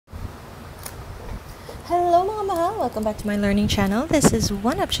Hello mga mahal! Welcome back to my learning channel. This is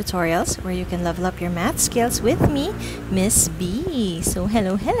One Up Tutorials where you can level up your math skills with me, Miss B. So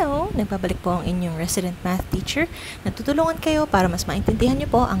hello! Nagbabalik po ang inyong resident math teacher na tutulungan kayo para mas maintindihan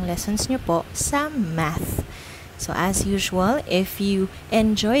niyo po ang lessons niyo po sa math. So as usual, if you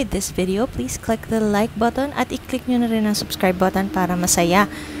enjoyed this video, please click the like button at i-click nyo na rin ang subscribe button para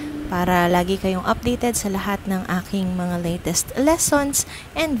masaya. Para lagi kayong updated sa lahat ng aking mga latest lessons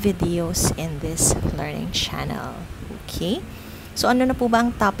and videos in this learning channel. Okay? So ano na po ba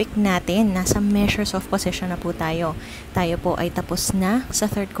ang topic natin? Nasa measures of possession na po tayo. Tayo po ay tapos na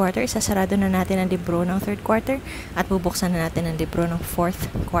sa third quarter. Sasarado na natin ang libro ng third quarter at bubuksan na natin ang libro ng fourth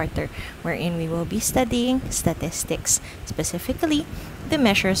quarter, wherein we will be studying statistics, specifically the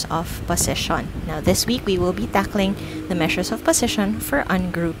measures of possession. Now this week we will be tackling the measures of possession for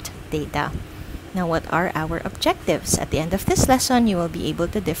ungrouped data. Now, what are our objectives? At the end of this lesson, you will be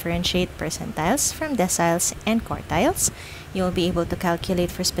able to differentiate percentiles from deciles and quartiles. You will be able to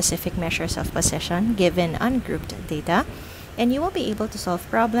calculate for specific measures of possession given ungrouped data. And you will be able to solve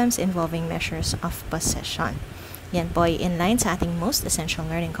problems involving measures of possession. Yan po ay in line sa ating most essential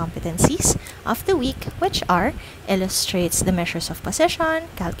learning competencies of the week, which are illustrates the measures of possession,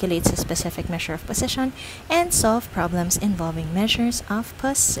 calculates a specific measure of possession, and solve problems involving measures of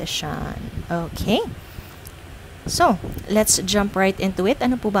possession. Okay? So, let's jump right into it.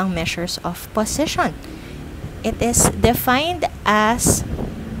 Ano po ba ang measures of possession? It is defined as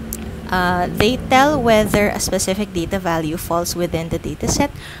they tell whether a specific data value falls within the dataset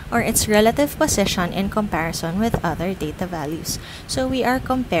or its relative possession in comparison with other data values. So we are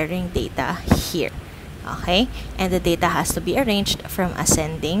comparing data here. Okay? And the data has to be arranged from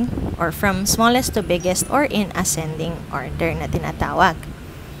ascending or from smallest to biggest or in ascending order na tinatawag.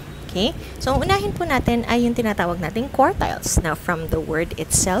 Okay? So unahin po natin ay yung tinatawag nating quartiles. Now from the word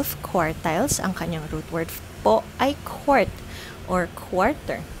itself, quartiles, ang kanyang root word po ay quart or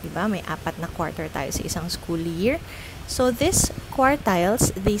quarter. Diba? May 4 na quarter tayo sa isang school year. So, these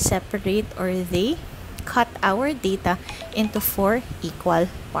quartiles, they separate or they cut our data into 4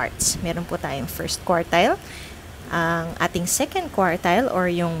 equal parts. Meron po tayong first quartile, ang ating second quartile or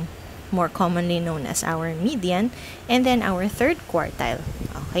yung more commonly known as our median, and then our third quartile.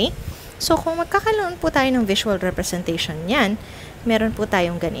 Okay? So, kung magkakaroon po tayo ng visual representation niyan, meron po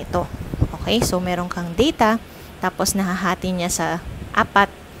tayong ganito. Okay? So, meron kang data, tapos nahahati niya sa 4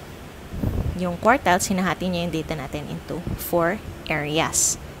 yung quartiles, hinahati niya yung data natin into 4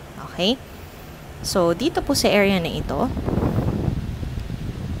 areas. Okay? So, dito po sa area na ito.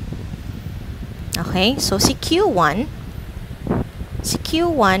 Okay? So, si Q1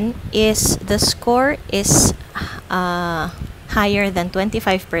 is, the score is higher than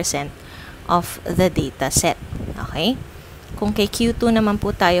 25% of the data set. Okay? Kung kay Q2 naman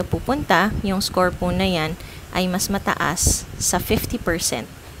po tayo pupunta, yung score po na yan ay mas mataas sa 50%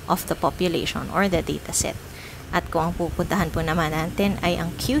 of the population or the data set. At kung ang pupuntahan po naman natin ay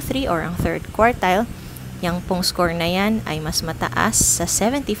ang Q3 or ang third quartile, yung pong score na yan ay mas mataas sa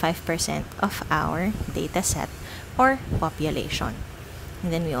 75% of our data set or population.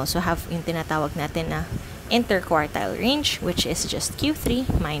 And then we also have yung tinatawag natin na interquartile range, which is just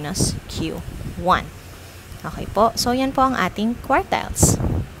Q3 minus Q1. Okay po, so yan po ang ating quartiles.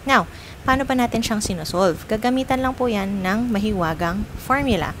 Now, paano pa natin siyang sinusolve? Gagamitan lang po yan ng mahiwagang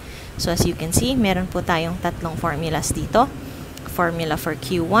formula. So, as you can see, meron po tayong 3 formulas dito. Formula for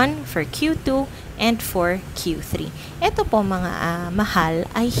Q1, for Q2, and for Q3. Ito po mga mahal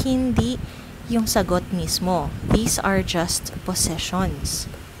ay hindi yung sagot mismo. These are just possessions.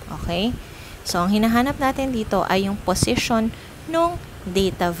 Okay? So, ang hinahanap natin dito ay yung position ng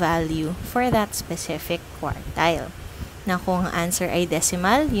data value for that specific quartile. Na kung ang answer ay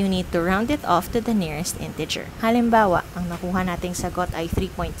decimal, you need to round it off to the nearest integer. Halimbawa, ang nakuha nating sagot ay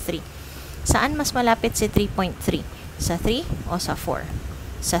 3.3. Saan mas malapit si 3.3? Sa 3 o sa 4?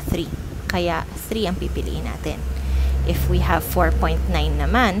 Sa 3. Kaya 3 ang pipiliin natin. If we have 4.9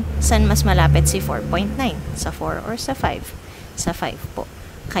 naman, saan mas malapit si 4.9? Sa 4 or sa 5? Sa 5 po.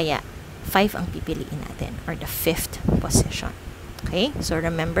 Kaya 5 ang pipiliin natin or the fifth position. Okay? So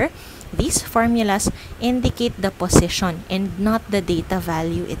remember, these formulas indicate the position and not the data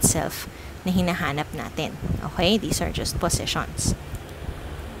value itself na hinahanap natin. Okay? These are just positions.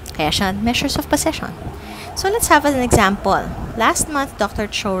 Kaya siya measures of possession. So let's have an example. Last month, Dr.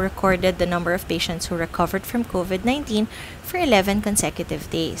 Cho recorded the number of patients who recovered from COVID-19 for 11 consecutive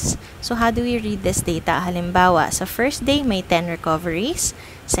days. So how do we read this data? Halimbawa, sa first day may 10 recoveries,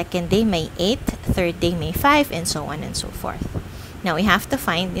 second day may 8, third day may 5, and so on and so forth. Now, we have to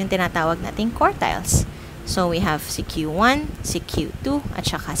find yung tinatawag nating quartiles. So, we have si Q1, si Q2, at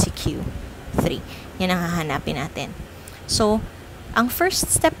saka si Q3. 3. Yan ang hahanapin natin. So, ang first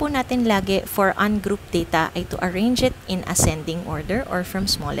step po natin lagi for ungrouped data ay to arrange it in ascending order or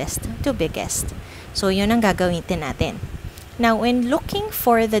from smallest to biggest. So, yun ang gagawin natin. Now, when looking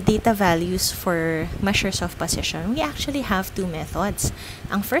for the data values for measures of position, we actually have two methods.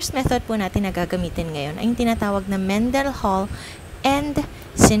 Ang first method po natin na gagamitin ngayon ay yung tinatawag na Mendel-Hall and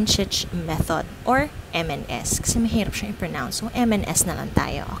Sinchich method or MNS. Kasi mahirap siya i-pronounce. So, MNS na lang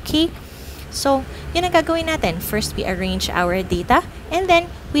tayo. Okay? So, yun ang gagawin natin. First, we arrange our data and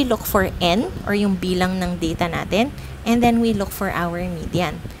then we look for N or yung bilang ng data natin and then we look for our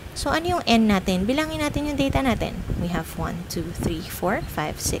median. So, ano yung N natin? Bilangin natin yung data natin. We have 1, 2, 3, 4,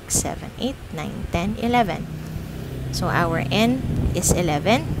 5, 6, 7, 8, 9, 10, 11. So, our N is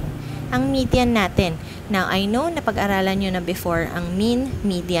 11. Ang median natin. Now, I know na pag-aralan nyo na before ang mean,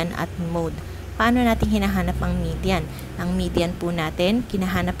 median, at mode. Paano natin hinahanap ang median? Ang median po natin,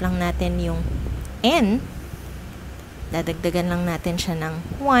 kinahanap lang natin yung N. Dadagdagan lang natin siya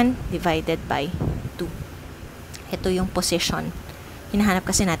ng 1 divided by 2. Ito yung position. Hinahanap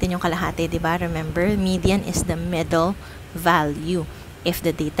kasi natin yung kalahati, di ba? Remember, median is the middle value if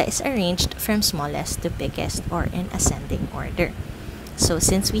the data is arranged from smallest to biggest or in ascending order. So,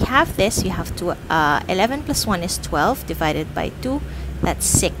 since we have this, we have to, 11 plus 1 is 12 divided by 2. That's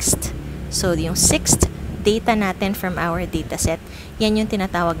 6th. So, yung 6th data natin from our dataset, yan yung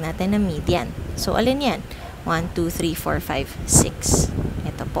tinatawag natin na median. So, alin yan? 1, 2, 3, 4, 5, 6.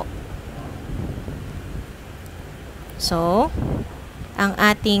 Ito po. So, ang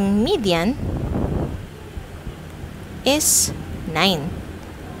ating median is 9.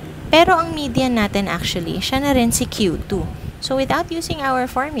 Pero ang median natin actually, siya na rin si Q2. So, without using our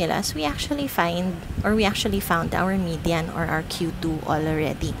formulas, we actually found our median or our Q2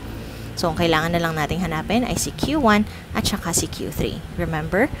 already. So, ang kailangan na lang nating hanapin ay si Q1 at saka si Q3.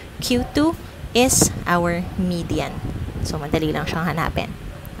 Remember, Q2 is our median. So, madali lang siyang hanapin.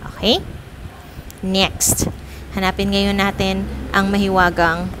 Okay? Next, hanapin ngayon natin ang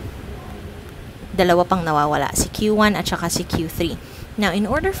mahiwagang dalawa pang nawawala, si Q1 at saka si Q3. Now, in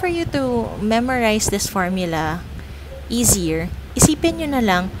order for you to memorize this formula easier, isipin nyo na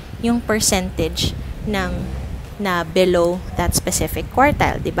lang yung percentage ng na below that specific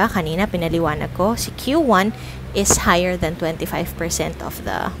quartile. Diba? Kanina pinaliwanag ko, si Q1 is higher than 25% of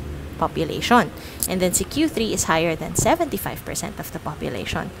the population. And then si Q3 is higher than 75% of the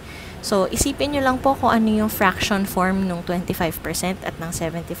population. So, isipin nyo lang po kung ano yung fraction form ng 25% at ng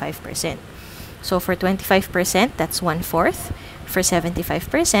 75%. So, for 25%, that's 1/4. For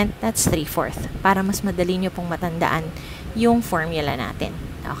 75%, that's 3/4. Para mas madali nyo pong matandaan yung formula natin.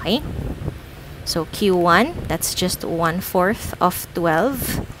 Okay? So, Q1, that's just 1/4 of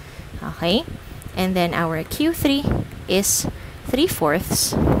 12. Okay? And then, our Q3 is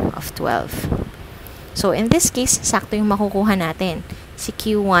 3/4 of 12. So, in this case, sakto yung makukuha natin. Si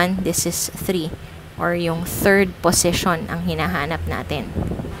Q1, this is 3. Or yung third position ang hinahanap natin.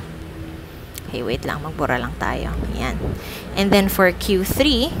 Okay, wait lang. Magbura lang tayo. Ayan. And then, for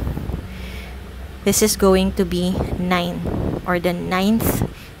Q3, this is going to be 9. Or the 9th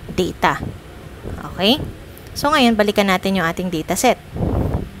data. Okay? So, ngayon, balikan natin yung ating dataset.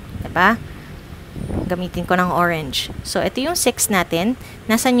 Diba? Gamitin ko ng orange. So, ito yung 6 natin.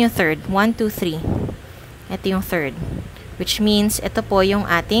 Nasaan yung third? 1, 2, 3. Ito yung third. Which means, ito po yung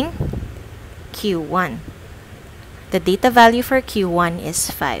ating Q1. The data value for Q1 is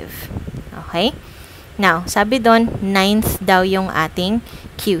 5. Okay? Now, sabi doon, 9th daw yung ating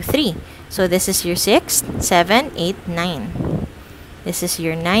Q3. So, this is your 6th, 7, 8, 9. This is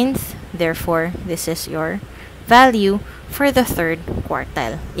your 9th. Therefore, this is your value for the third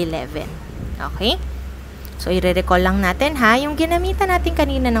quartile, 11. Okay? So, i-recall lang natin ha, yung ginamitan natin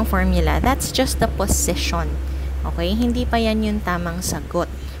kanina ng formula, that's just the position. Okay? Hindi pa yan yung tamang sagot.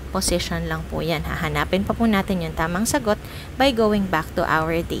 Position lang po yan. Hahanapin pa po natin yung tamang sagot by going back to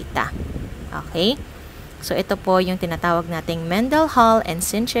our data. Okay? So, ito po yung tinatawag nating Mendel-Hall and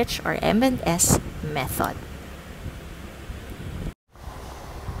Sinchich or M&S method.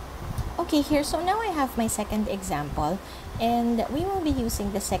 Okay, here, so now I have my second example and we will be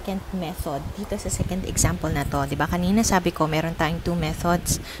using the second method dito sa second example na to. Diba kanina sabi ko meron tayong two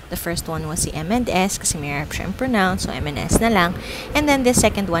methods. The first one was si M&S kasi mahirap siyang pronounce, so M&S na lang. And then the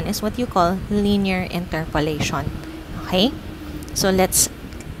second one is what you call linear interpolation. Okay? So let's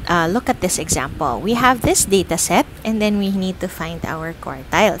look at this example. We have this data set and then we need to find our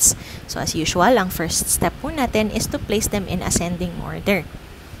quartiles. So as usual, ang first step po natin is to place them in ascending order.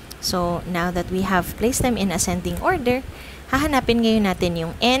 So, now that we have placed them in ascending order, Hahanapin ngayon natin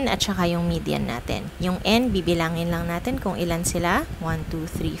yung n at saka yung median natin. Yung n, bibilangin lang natin kung ilan sila. 1, 2,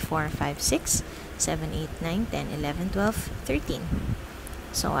 3, 4, 5, 6, 7, 8, 9, 10, 11, 12,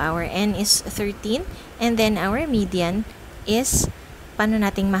 13. So, our n is 13. And then, our median is, paano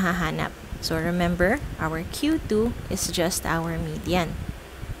nating mahahanap? So, remember, our Q2 is just our median.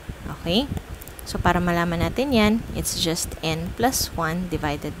 Okay? So, para malaman natin yan, it's just n plus 1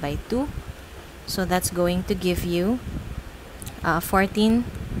 divided by 2. So, that's going to give you 14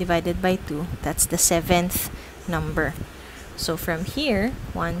 divided by 2. That's the 7th number. So, from here,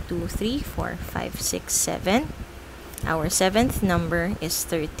 1, 2, 3, 4, 5, 6, 7. Our 7th number is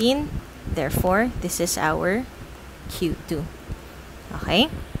 13. Therefore, this is our Q2.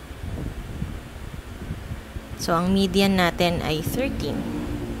 Okay? So, ang median natin ay 13.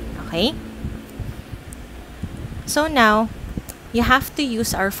 Okay? So, now, you have to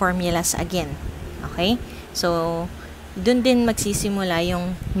use our formulas again. Okay? So, dun din magsisimula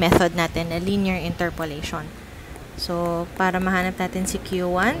yung method natin na linear interpolation. So, para mahanap natin si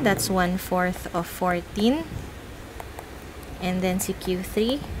Q1, that's 1/4 of 14. And then si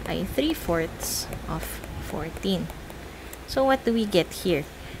Q3 ay 3/4 of 14. So, what do we get here?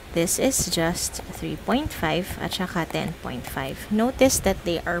 This is just 3.5 at saka 10.5. Notice that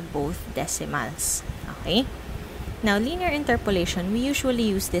they are both decimals. Okay? Now, linear interpolation, we usually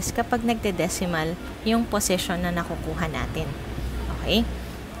use this kapag nagde-decimal yung position na nakukuha natin. Okay?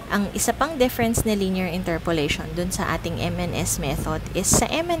 Ang isa pang difference na linear interpolation dun sa ating M&S method is sa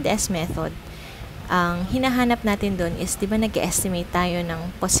M&S method, ang hinahanap natin dun is, di ba nag-estimate tayo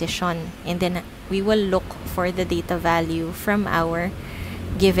ng position and then we will look for the data value from our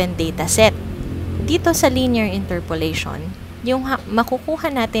given data set. Dito sa linear interpolation, yung makukuha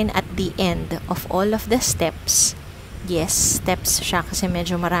natin at the end of all of the steps, yes, steps siya kasi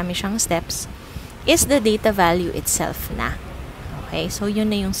medyo marami siyang steps, is the data value itself na. Okay? So,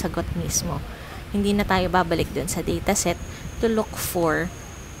 yun na yung sagot mismo. Hindi na tayo babalik dun sa data set to look for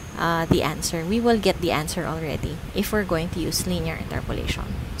the answer. We will get the answer already if we're going to use linear interpolation.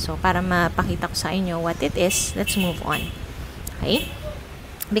 So, para mapakita ko sa inyo what it is, let's move on. Okay?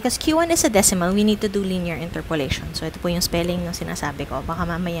 Because Q1 is a decimal, we need to do linear interpolation. So, ito po yung spelling ng sinasabi ko. Baka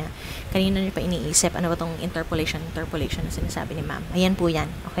mamaya, kanina nyo pa iniisip, ano ba itong interpolation na sinasabi ni ma'am. Ayan po yan.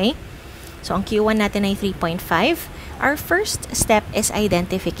 Okay? So, ang Q1 natin ay 3.5. Our first step is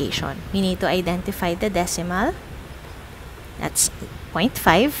identification. We need to identify the decimal. That's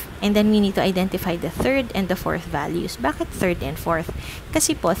 0.5. And then, we need to identify the third and the fourth values. Bakit third and fourth?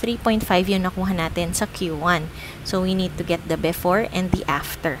 Kasi po, 3.5 yung nakuha natin sa Q1. So, we need to get the before and the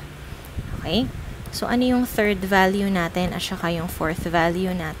after. Okay? So, ano yung third value natin at saka yung fourth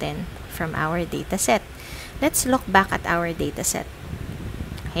value natin from our data set? Let's look back at our data set.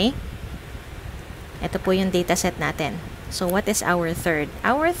 Okay? Ito po yung data set natin. So, what is our third?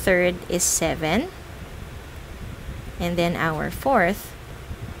 Our third is 7. And then, our fourth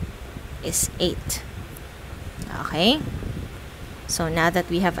is 8. Okay? So, now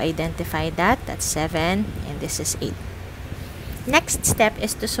that we have identified that, that's 7, and this is 8. Next step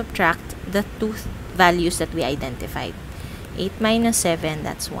is to subtract the two values that we identified. 8 minus 7,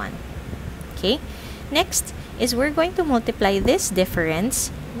 that's 1. Okay? Next is we're going to multiply this difference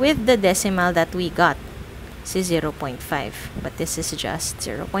with the decimal that we got. This is 0.5. But this is just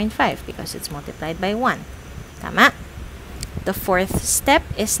 0.5 because it's multiplied by 1. Tama? The fourth step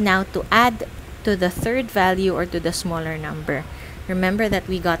is now to add to the third value or to the smaller number. Remember that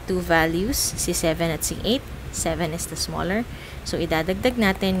we got two values, si 7 at si 8. 7 is the smaller. So, idadagdag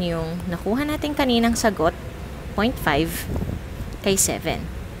natin yung nakuha natin kaninang sagot, 0.5 kay 7.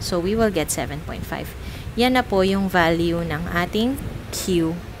 So, we will get 7.5. Yan na po yung value ng ating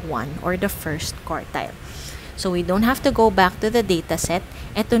Q1 or the first quartile. So, we don't have to go back to the data set.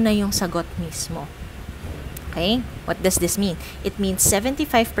 Ito na yung sagot mismo. Okay? What does this mean? It means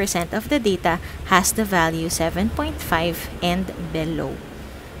 75% of the data has the value 7.5 and below.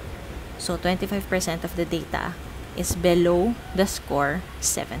 So, 25% of the data is below the score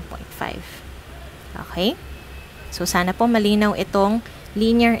 7.5. Okay? So, sana po malinaw itong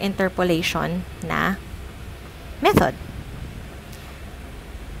linear interpolation na method.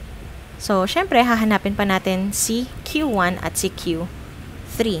 So, syempre, hahanapin pa natin si Q1 at si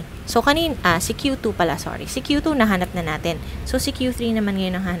Q3. So, si Q2 pala, sorry. Si Q2 nahanap na natin. So, si Q3 naman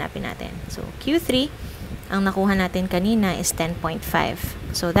ngayon ang hahanapin natin. So, Q3, ang nakuha natin kanina is 10.5.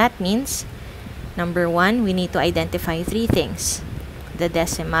 So, that means, number 1, we need to identify 3 things. The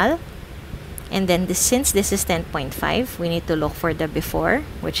decimal. And then, since this is 10.5, we need to look for the before,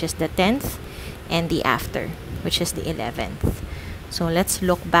 which is the 10th, and the after, which is the 11th. So, let's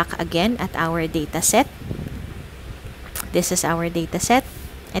look back again at our data set. This is our data set.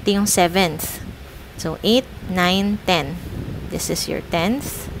 Ito yung 7th. So, 8, 9, 10. This is your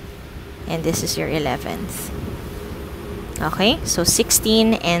 10th. And this is your 11th. Okay? So,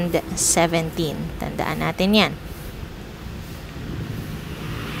 16 and 17. Tandaan natin yan.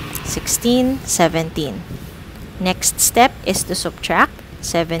 16, 17. Next step is to subtract.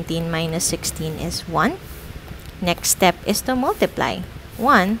 17 minus 16 is 1. Next step is to multiply.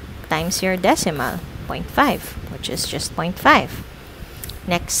 1 times your decimal, 0.5, which is just 0.5.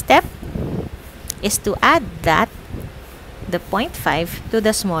 Next step is to add that, the 0.5, to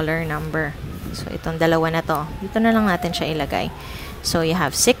the smaller number. So, itong dalawa na to, dito na lang natin siya ilagay. So, you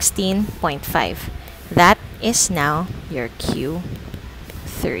have 16.5. That is now your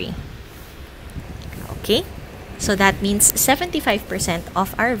Q3. Okay? So, that means 75%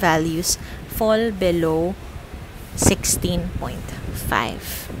 of our values fall below 16.5.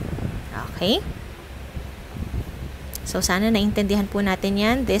 Okay? So, sana naintindihan po natin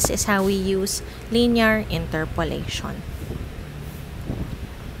yan. This is how we use linear interpolation.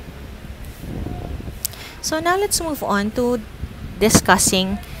 So, now let's move on to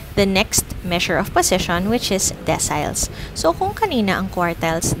discussing the next measure of position, which is deciles. So, kung kanina ang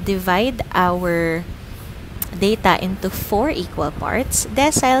quartiles divide our data into 4 equal parts,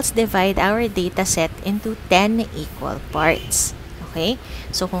 deciles divide our data set into 10 equal parts. Okay?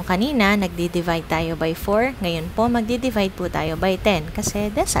 So, kung kanina, nagdi-divide tayo by 4, ngayon po, magdi-divide po tayo by 10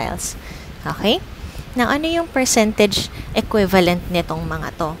 kasi deciles. Okay? Now, ano yung percentage equivalent nitong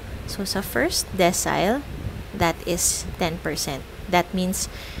mga to? So, sa first decile, that is 10%. That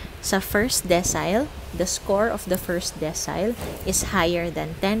means, sa first decile, the score of the first decile is higher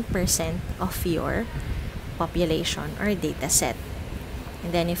than 10% of your population or data set.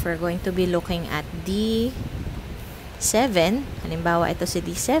 And then, if we're going to be looking at D7, halimbawa ito si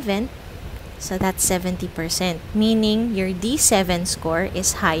D7, so that's 70%, meaning your D7 score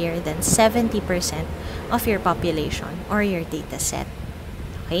is higher than 70% of your population or your data set.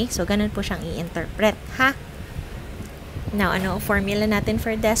 Okay? So, ganun po siyang i-interpret, ha? Now, ano ang formula natin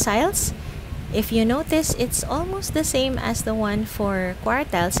for deciles? If you notice, it's almost the same as the one for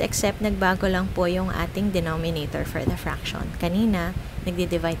quartiles, except nagbago lang po yung ating denominator for the fraction. Kanina,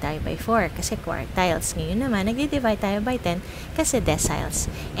 nagdi-divide tayo by 4 kasi quartiles. Ngayon naman, nagdi-divide tayo by 10 kasi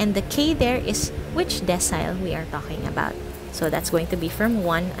deciles. And the K there is which decile we are talking about. So, that's going to be from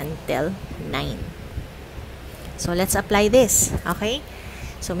 1 until 9. So, let's apply this. Okay?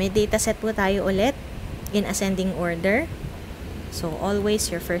 So, may data set po tayo ulit in ascending order. So,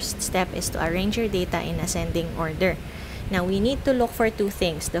 always your first step is to arrange your data in ascending order. Now, we need to look for two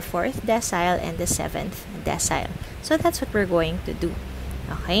things, the 4th decile and the 7th decile. So, that's what we're going to do.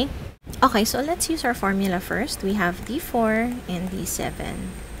 Okay? Okay, so let's use our formula first. We have D4 and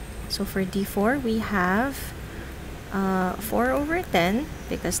D7. So, for D4, we have 4 over 10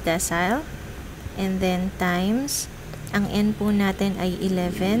 because decile. And then, times, ang n po natin ay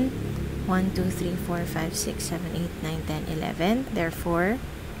 11. 1, 2, 3, 4, 5, 6, 7, 8, 9, 10, 11. Therefore,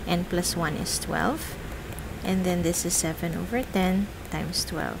 n plus 1 is 12. And then this is 7 over 10 times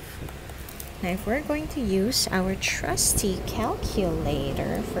 12. Now, if we're going to use our trusty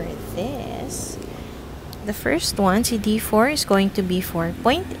calculator for this, the first one, si D4, is going to be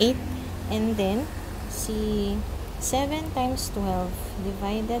 4.8. And then, si 7 times 12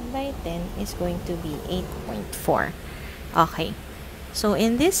 divided by 10 is going to be 8.4. Okay. So,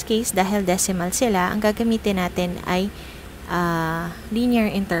 in this case, dahil decimal sila, ang gagamitin natin ay linear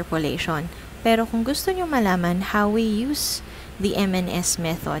interpolation. Pero kung gusto nyo malaman how we use the M&S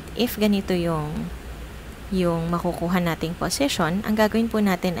method, if ganito yung makukuha nating position, ang gagawin po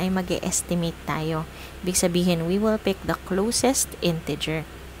natin ay mag-estimate tayo. Ibig sabihin, we will pick the closest integer.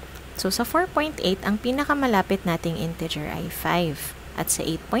 So, sa 4.8, ang pinakamalapit nating integer ay 5. At sa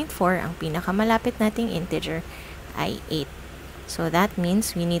 8.4, ang pinakamalapit nating integer ay 8. So, that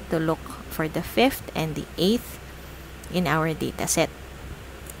means we need to look for the 5th and the 8th in our data set.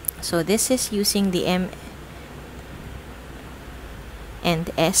 So, this is using the M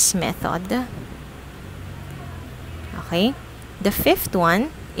and S method. Okay? The 5th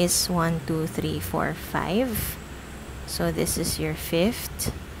one is 1, 2, 3, 4, 5. So, this is your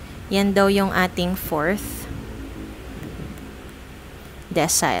 5th. Yan daw yung ating 4th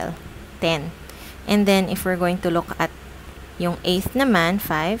decile, 10. And then, if we're going to look at yung 8th naman,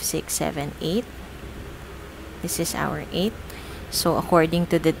 5, 6, 7, 8. This is our 8. So, according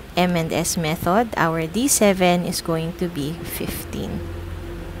to the M&S method, our D7 is going to be 15.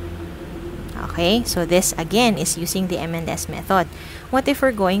 Okay? So, this again is using the M&S method. What if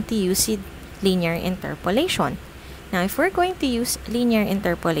we're going to use linear interpolation? Now, if we're going to use linear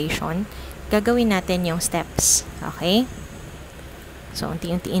interpolation, gagawin natin yung steps. Okay? So,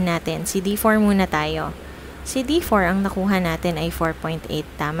 unti-untiin natin. Si D4 muna tayo. Si D4, ang nakuha natin ay 4.8.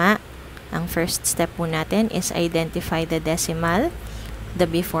 Tama? Ang first step po natin is identify the decimal, the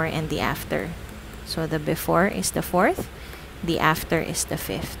before, and the after. So, the before is the 4th. The after is the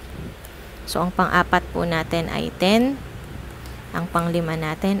 5th. So, ang pang-apat po natin ay 10. Ang pang-lima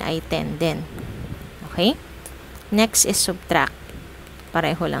natin ay 10 din. Okay? Next is subtract.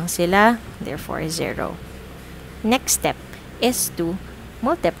 Pareho lang sila, therefore 0. Next step is to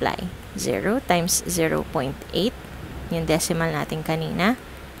multiply. 0 times 0.8, yung decimal natin kanina,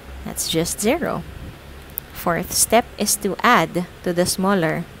 that's just 0. Fourth step is to add to the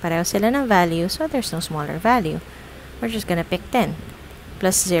smaller. Pareho sila ng value, so there's no smaller value. We're just gonna pick 10.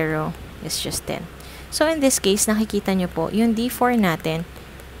 Plus 0 is just 10. So in this case, nakikita nyo po, yung D4 natin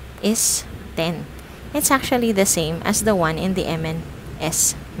is 10. It's actually the same as the one in the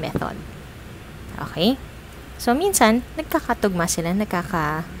M&S method. Okay? So, minsan, nagkakatugma sila,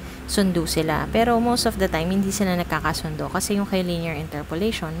 nagkakasundo sila. Pero most of the time, hindi sila nagkakasundo kasi yung kay linear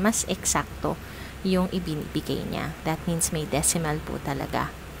interpolation, mas eksakto yung ibinibigay niya. That means may decimal po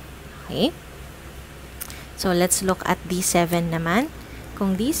talaga. Okay? So, let's look at D7 naman.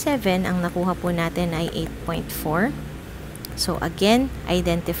 Kung D7, ang nakuha po natin ay 8.4. So, again,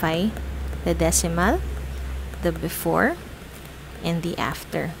 identify the decimal, the before, and the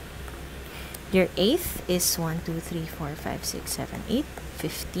after. Your 8th is 1, 2, 3, 4, 5, 6, 7, 8,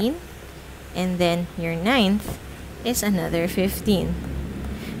 15. And then, your 9th is another 15.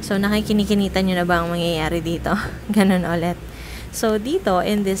 So, nakikinikinitan nyo na ba ang mangyayari dito? Ganun ulit. So, dito,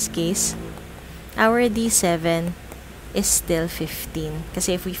 in this case, our D7 is still 15.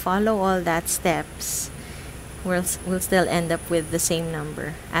 Kasi if we follow all that steps, we'll still end up with the same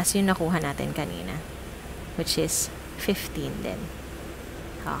number as yung nakuha natin kanina, which is 15 din.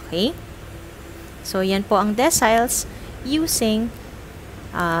 Okay? So, yan po ang deciles using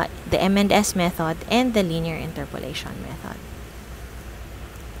the M&S method and the linear interpolation method.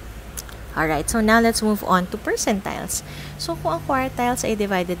 Alright, so now let's move on to percentiles. So, kung ang quartiles ay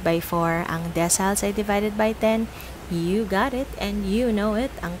divided by 4, ang deciles ay divided by 10, you got it and you know it.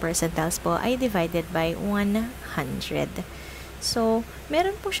 Ang percentiles po ay divided by 100. So,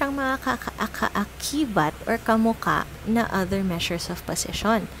 meron po siyang mga kakaakibat or kamuka na other measures of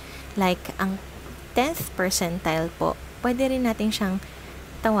position. Like, ang 10th percentile po, pwede rin natin siyang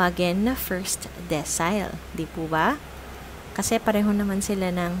tawagin na first decile. Di po ba? Kasi pareho naman sila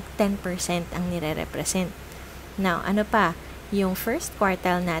ng 10% ang nire-represent. Now, ano pa? Yung first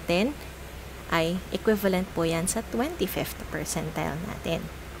quartile natin ay equivalent po yan sa 25th percentile natin.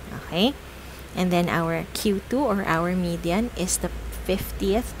 Okay? And then our Q2 or our median is the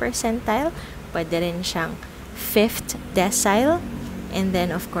 50th percentile. Pwede rin siyang 5th decile. And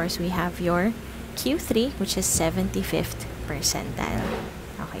then, of course, we have your Q3, which is 75th percentile.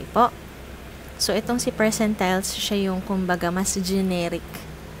 Okay po. So, itong si percentiles, siya yung kumbaga mas generic.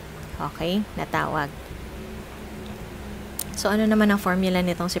 Okay? Natawag. So, ano naman ang formula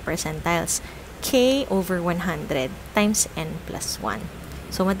nitong si percentiles? K over 100 times n plus 1.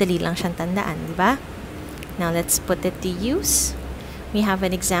 So, madali lang siyang tandaan, di ba? Now, let's put it to use. We have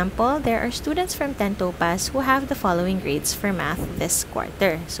an example. There are students from 10 Topaz who have the following grades for math this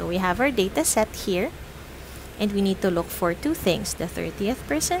quarter. So, we have our data set here. And we need to look for two things, the 30th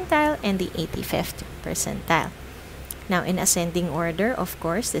percentile and the 85th percentile. Now, in ascending order, of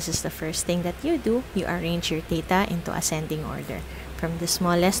course, this is the first thing that you do. You arrange your data into ascending order from the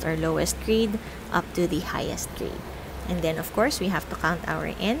smallest or lowest grade up to the highest grade. And then, of course, we have to count our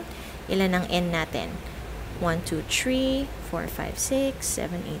n. Ilan ang n natin? 1, 2, 3, 4, 5, 6,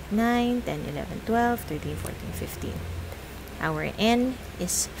 7, 8, 9, 10, 11, 12, 13, 14, 15. Our n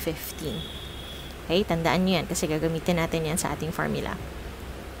is 15. Okay, tandaan nyo yan kasi gagamitin natin yan sa ating formula.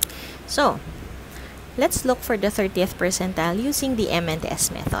 So, let's look for the 30th percentile using the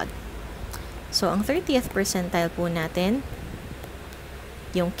M&S method. So, ang 30th percentile po natin,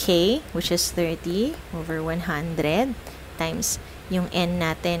 yung K, which is 30 over 100, times yung N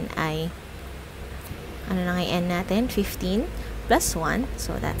natin ay, ano na nga yung N natin? 15 plus 1,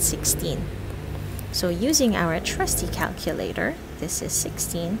 so that's 16. So, using our trusty calculator, this is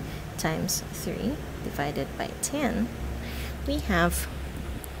 16 times 3 divided by 10, we have,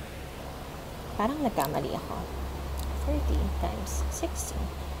 parang nagkamali ako, 30 times 16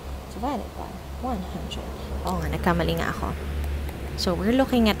 divided by 100. Oo nga, nagkamali nga ako. So, we're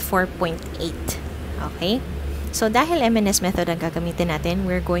looking at 4.8. Okay? So, dahil M&S method ang gagamitin natin,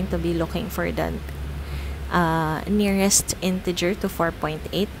 we're going to be looking for the nearest integer to 4.8,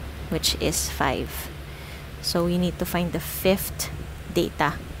 which is 5. So, we need to find the 5th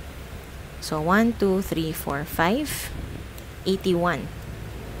data. So, 1, 2, 3, 4, 5. 81.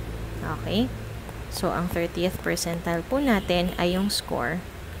 Okay? So, ang 30th percentile po natin ay yung score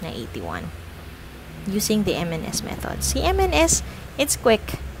na 81. Using the MNS method. Si MNS, it's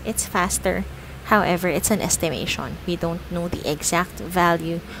quick, it's faster. However, it's an estimation. We don't know the exact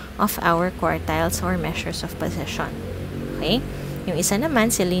value of our quartiles or measures of position. Okay? Yung isa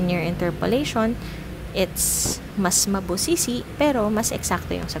naman, si linear interpolation, it's mas mabusisi, pero mas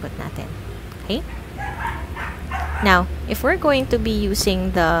eksakto yung sagot natin. Okay? Now, if we're going to be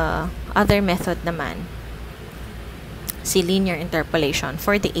using the other method naman, si linear interpolation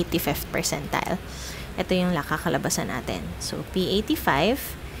for the 85th percentile, ito yung kakalabasan natin. So, P85,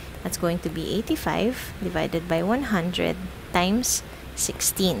 that's going to be 85 divided by 100 times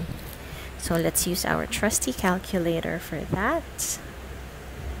 16. So, let's use our trusty calculator for that.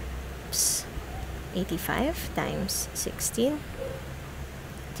 Oops. 85 times 16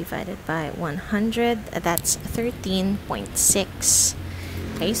 divided by 100, that's 13.6.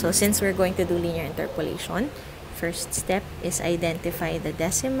 Okay, so since we're going to do linear interpolation, first step is identify the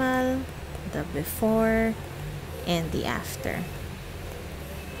decimal, the before, and the after.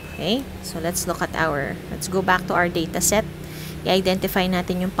 Okay, so let's go back to our data set. I-identify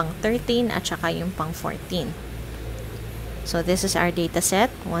natin yung pang 13 at saka yung pang 14. So this is our data set.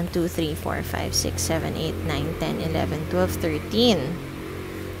 1, 2, 3, 4, 5, 6, 7, 8, 9, 10, 11, 12, 13,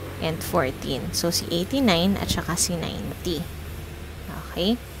 and 14. So si 89 at saka si 90.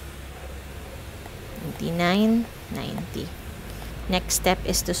 Okay? 89, 90. Next step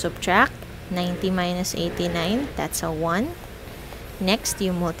is to subtract 90 minus 89. That's a 1. Next, you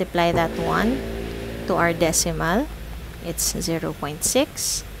multiply that 1 to our decimal. It's 0.6.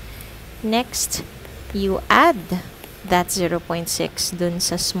 Next, you add that 0.6 dun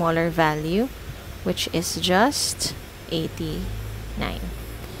sa smaller value, which is just 89.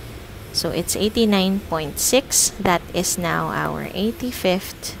 So, it's 89.6. That is now our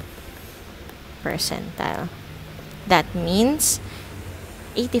 85th percentile. That means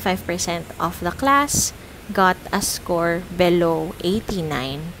 85% of the class got a score below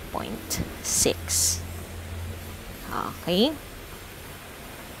 89.6. Okay?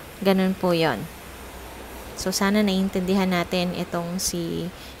 Ganun po yon. So, sana naiintindihan natin itong si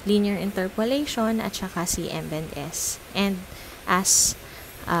linear interpolation at saka si M&S. And as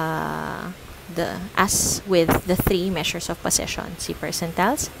with the three measures of position, si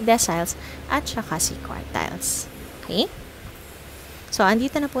percentiles, deciles, at saka si quartiles. Okay? So,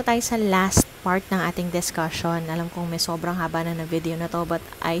 andito na po tayo sa last part ng ating discussion. Alam kong may sobrang haba na video na to, but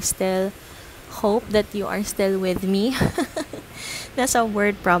I still hope that you are still with me. Nasa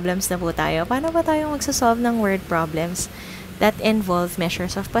word problems na po tayo. Paano ba tayo magsasolve ng word problems that involve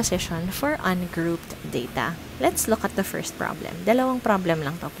measures of position for ungrouped data? Let's look at the first problem. Dalawang problem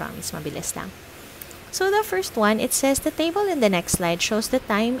lang to, promise. Mabilis lang. So the first one, it says the table in the next slide shows the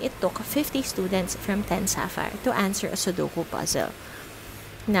time it took 50 students from 10 Sapphire to answer a Sudoku puzzle.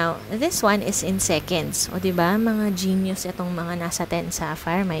 Now, this one is in seconds. O, diba? Mga genius itong mga nasa 10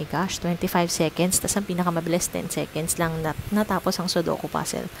 Sapphire. My gosh, 25 seconds. Tapos ang pinakamabilis, 10 seconds lang natapos ang Sudoku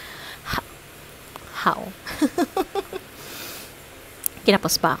puzzle. How?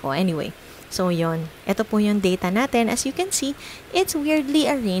 Kinapos pa ako. Anyway. So, yon. Ito po yung data natin. As you can see, it's weirdly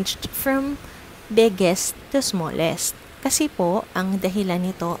arranged from biggest to smallest. Kasi po, ang dahilan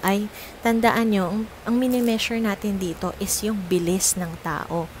nito ay, tandaan nyo, ang mini-measure natin dito is yung bilis ng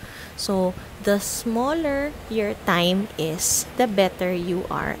tao. So, the smaller your time is, the better you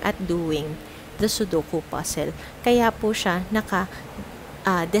are at doing the Sudoku puzzle. Kaya po siya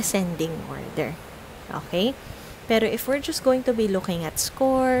descending order. Okay? Pero if we're just going to be looking at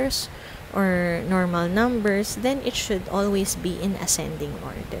scores or normal numbers, then it should always be in ascending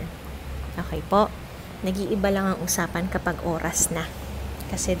order. Okay po? Nag-iiba lang ang usapan kapag oras na.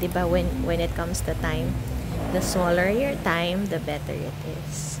 Kasi 'di ba when it comes to time, the smaller your time, the better it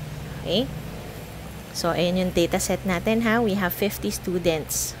is. Okay? So ayun yung data set natin ha. We have 50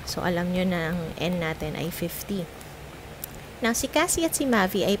 students. So alam nyo na ang N natin ay 50. Now si Cassie at si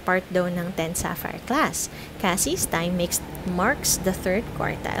Mavi ay part daw ng 10 Sapphire class. Cassie's time marks the 3rd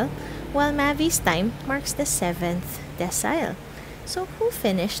quartile, while Mavi's time marks the 7th decile. So who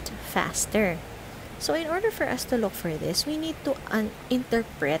finished faster? So, in order for us to look for this, we need to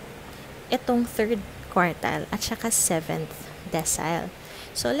interpret itong 3rd quartile at saka 7th decile.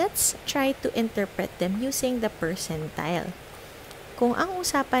 So, let's try to interpret them using the percentile. Kung ang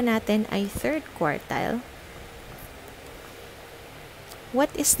usapan natin ay 3rd quartile, what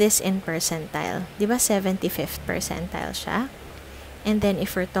is this in percentile? Diba 75th percentile siya? And then,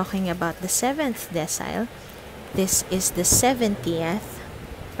 if we're talking about the 7th decile, this is the 70th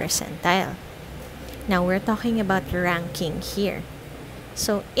percentile. Now, we're talking about ranking here.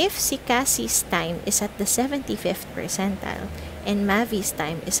 So, if si Cassie's time is at the 75th percentile and Mavi's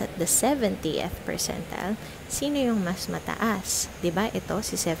time is at the 70th percentile, sino yung mas mataas? Diba? Ito,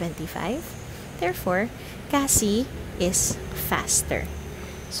 si 75. Therefore, Cassie is faster.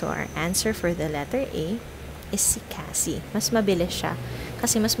 So, our answer for the letter A is si Cassie. Mas mabilis siya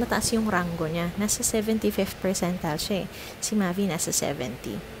kasi mas mataas yung rango niya. Nasa 75th percentile siya eh. Si Mavi nasa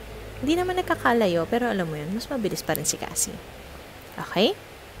 70. Hindi naman nakakalayo, pero alam mo yun, mas mabilis pa rin si Cassie. Okay?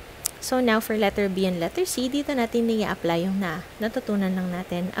 So, now for letter B and letter C, dito natin i-apply yung natutunan lang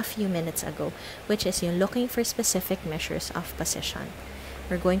natin a few minutes ago, which is yung looking for specific measures of position.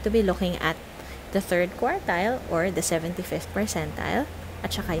 We're going to be looking at the third quartile or the 75th percentile,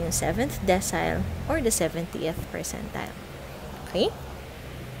 at saka yung 7th decile or the 70th percentile. Okay?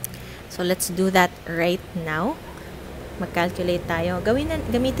 So, let's do that right now. Mag-calculate tayo.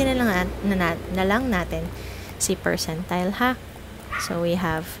 Gamitin na lang natin si percentile, ha? So, we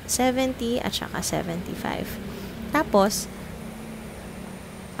have 70 at saka 75. Tapos,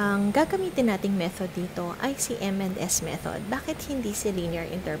 ang gagamitin nating method dito ay si M&S method. Bakit hindi si linear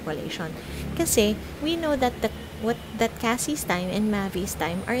interpolation? Kasi, we know that that Cassie's time and Mavi's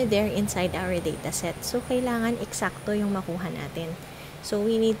time are there inside our dataset. So, kailangan eksakto yung makuha natin. So,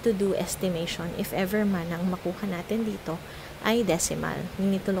 we need to do estimation if ever man ang makuha natin dito ay decimal. We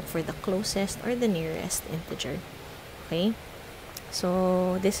need to look for the closest or the nearest integer. Okay?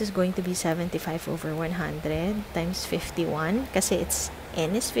 So, this is going to be 75 over 100 times 51 kasi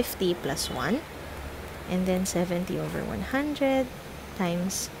n is 50 plus 1. And then 70 over 100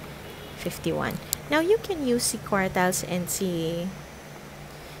 times 51. Now, you can use si quartiles and si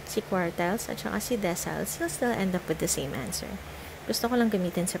quartiles at saka si deciles. You'll still end up with the same answer. Gusto ko lang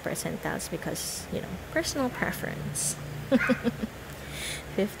gamitin sa percentiles because, personal preference.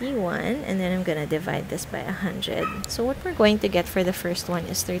 51, and then I'm gonna divide this by 100. So what we're going to get for the first one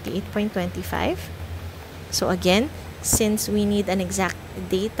is 38.25. So again, since we need an exact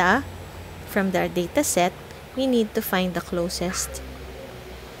data from the data set, we need to find the closest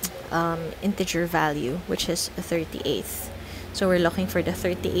integer value, which is 38th. So we're looking for the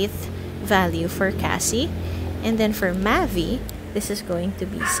 38th value for Cassie. And then for Mavi, this is going to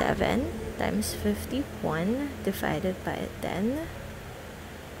be 7 times 51 divided by 10.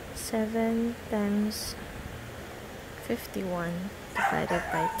 7 times 51 divided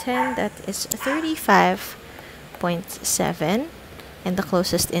by 10, that is 35.7, and the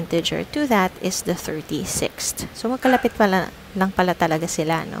closest integer to that is the 36th. So, magkalapit lang pala talaga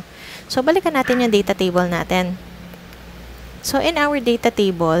sila, no? So, balikan natin yung data table natin. So, in our data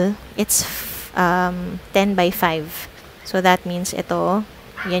table, it's 10 by 5. So, that means ito,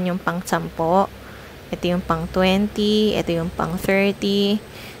 yan yung pang 10, ito yung pang 20, ito yung pang 30,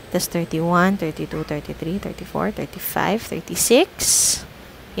 that's 31, 32, 33, 34, 35, 36.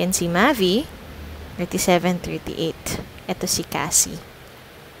 Yan si Mavi. 37, 38. Ito si Cassie.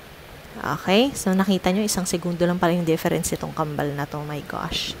 Okay? So, nakita nyo, isang segundo lang pala yung difference itong kambal na to. My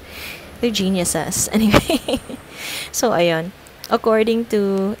gosh. They're geniuses. Anyway. So, ayun. According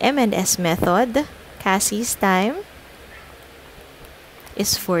to M&S method, Cassie's time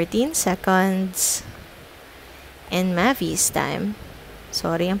is 14 seconds. And Mavi's time,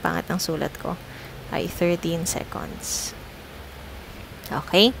 sorry, ang pangat ng sulat ko, ay 13 seconds.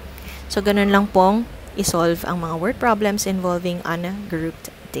 Okay? So, ganun lang pong isolve ang mga word problems involving ungrouped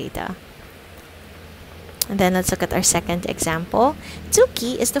data. And then, let's look at our second example.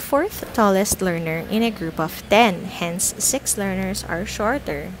 Tuki is the 4th tallest learner in a group of 10. Hence, 6 learners are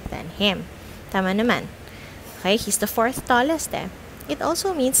shorter than him. Tama naman. Okay? He's the 4th tallest eh. It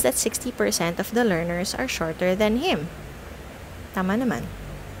also means that 60% of the learners are shorter than him. Tama naman.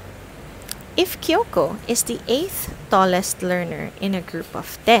 If Kyoko is the 8th tallest learner in a group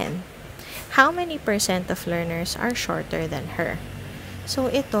of 10, how many percent of learners are shorter than her? So,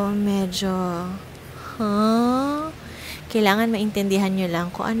 ito medyo, kailangan maintindihan nyo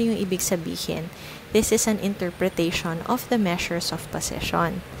lang kung ano yung ibig sabihin. This is an interpretation of the measures of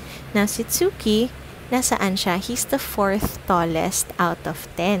position. Now, si Tsuki, nasaan siya? He's the 4th tallest out of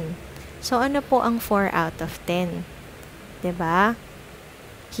 10. So, ano po ang 4 out of 10? Diba?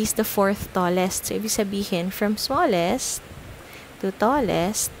 He's the 4th tallest. So, ibig sabihin, from smallest to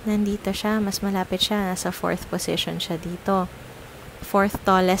tallest, nandito siya. Mas malapit siya. Nasa 4th position siya dito. 4th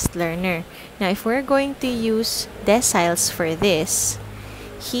tallest learner. Now, if we're going to use deciles for this,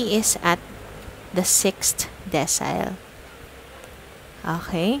 he is at the 6th decile.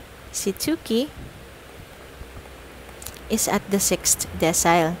 Okay? Si Tsuki is at the 6th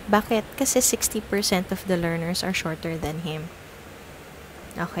decile. Bakit? Kasi 60% of the learners are shorter than him.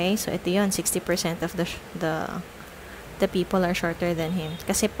 Okay, so ito yun, 60% of the people are shorter than him.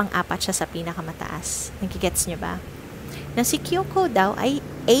 Kasi pang-apat siya sa pinakamataas. Nagigets nyo ba? Na si Kyoko daw ay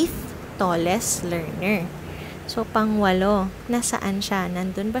 8th tallest learner. So, pang-walo, nasaan siya?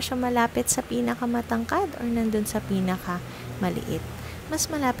 Nandun ba siya malapit sa pinakamatangkad or nandun sa pinakamaliit?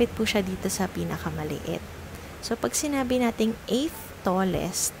 Mas malapit po siya dito sa pinakamaliit. So, pag sinabi nating 8th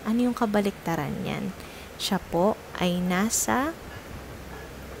tallest, ano yung kabaliktaran niyan? Siya po ay nasa...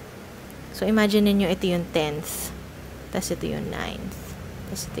 So, imagine niyo ito yung 10th. Tapos ito yung 9th.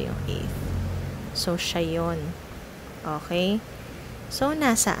 Tapos ito yung 8th. So, siya yun. Okay? So,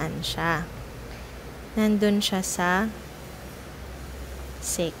 nasaan siya? Nandun siya sa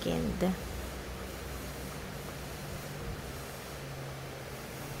second.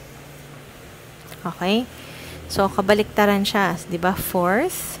 Okay? So, kabaliktaran siya. Diba?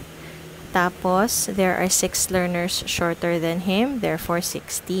 Fourth. Tapos, there are 6 learners shorter than him. Therefore,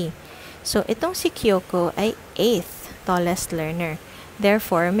 60. So, itong si Kyoko ay 8th tallest learner.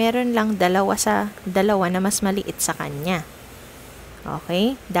 Therefore, meron lang dalawa na mas maliit sa kanya.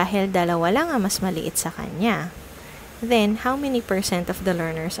 Okay? Dahil dalawa lang ang mas maliit sa kanya. Then, how many percent of the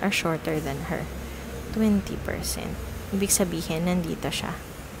learners are shorter than her? 20%. Ibig sabihin, nandito siya.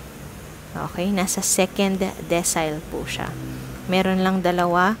 Okay? Nasa second decile po siya. Meron lang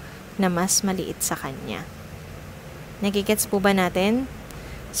dalawa na mas maliit sa kanya. Nagigets po ba natin?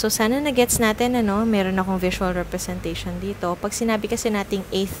 So, sana na-gets natin, meron akong visual representation dito. Pag sinabi kasi nating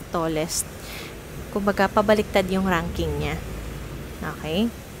 8th tallest, kumbaga, pabaliktad yung ranking niya. Okay?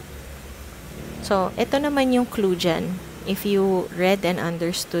 So, ito naman yung clue dyan. If you read and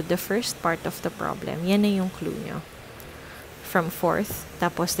understood the first part of the problem, yan na yung clue nyo. From 4th,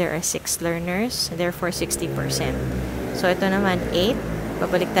 tapos there are 6 learners, therefore 60%. So, ito naman 8,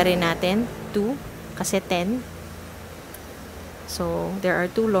 babaliktarin natin 2, kasi 10. So, there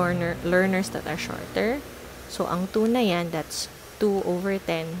are 2 learners that are shorter. So, ang 2 na yan, that's 2 over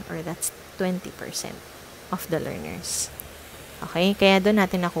 10 or that's 20% of the learners. Okay? Kaya doon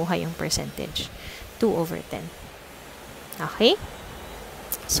natin nakuha yung percentage. 2 over 10. Okay?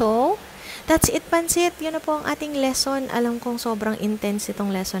 So, that's it, Pansit. Yun na po ang ating lesson. Alam kong sobrang intense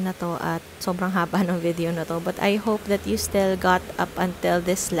itong lesson na to at sobrang haba ng video na to. But I hope that you still got up until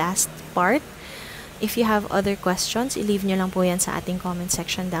this last part. If you have other questions, i-leave nyo lang po yan sa ating comment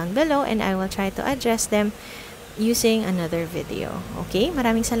section down below and I will try to address them using another video. Okay?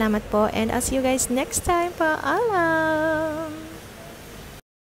 Maraming salamat po and I'll see you guys next time. Paalam!